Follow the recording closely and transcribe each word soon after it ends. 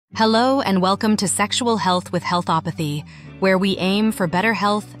Hello and welcome to Sexual Health with Healthopathy, where we aim for better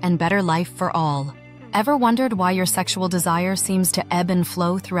health and better life for all. Ever wondered why your sexual desire seems to ebb and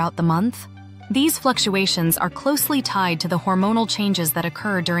flow throughout the month? These fluctuations are closely tied to the hormonal changes that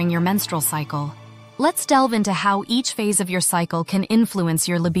occur during your menstrual cycle. Let's delve into how each phase of your cycle can influence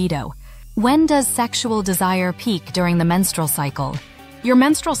your libido. When does sexual desire peak during the menstrual cycle? Your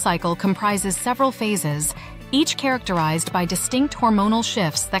menstrual cycle comprises several phases, each characterized by distinct hormonal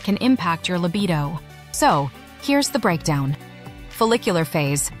shifts that can impact your libido. So, here's the breakdown. Follicular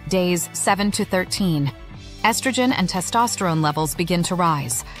phase, days 7 to 13. Estrogen and testosterone levels begin to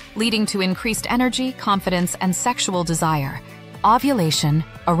rise, leading to increased energy, confidence, and sexual desire. Ovulation,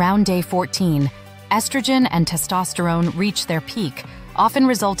 around day 14. Estrogen and testosterone reach their peak, often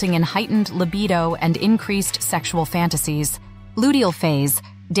resulting in heightened libido and increased sexual fantasies. Luteal phase,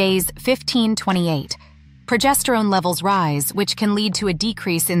 days 15-28. Progesterone levels rise, which can lead to a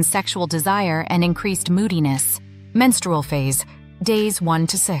decrease in sexual desire and increased moodiness. Menstrual phase, days 1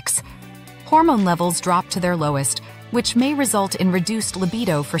 to 6. Hormone levels drop to their lowest, which may result in reduced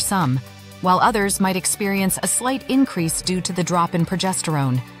libido for some, while others might experience a slight increase due to the drop in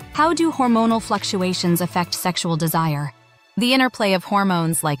progesterone. How do hormonal fluctuations affect sexual desire? The interplay of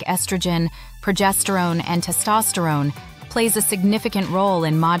hormones like estrogen, progesterone, and testosterone plays a significant role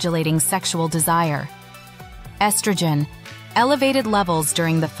in modulating sexual desire. Estrogen. Elevated levels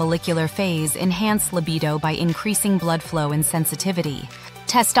during the follicular phase enhance libido by increasing blood flow and sensitivity.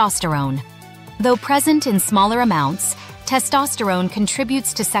 Testosterone. Though present in smaller amounts, testosterone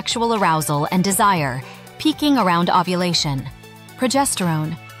contributes to sexual arousal and desire, peaking around ovulation.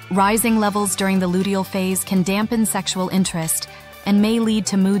 Progesterone. Rising levels during the luteal phase can dampen sexual interest and may lead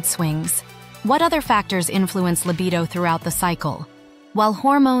to mood swings. What other factors influence libido throughout the cycle? While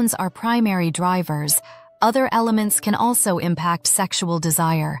hormones are primary drivers, other elements can also impact sexual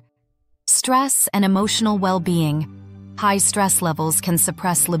desire. Stress and emotional well-being. High stress levels can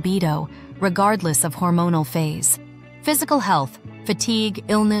suppress libido, regardless of hormonal phase. Physical health, fatigue,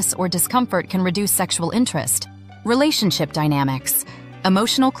 illness, or discomfort can reduce sexual interest. Relationship dynamics.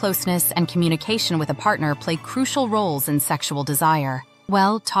 Emotional closeness and communication with a partner play crucial roles in sexual desire.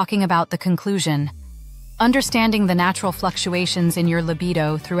 Well, talking about the conclusion. Understanding the natural fluctuations in your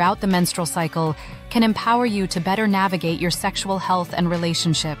libido throughout the menstrual cycle can empower you to better navigate your sexual health and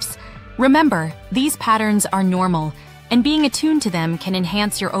relationships. Remember, these patterns are normal, and being attuned to them can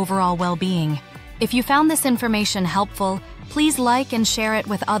enhance your overall well-being. If you found this information helpful, please like and share it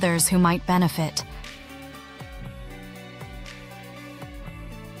with others who might benefit.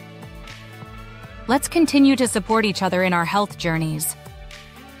 Let's continue to support each other in our health journeys.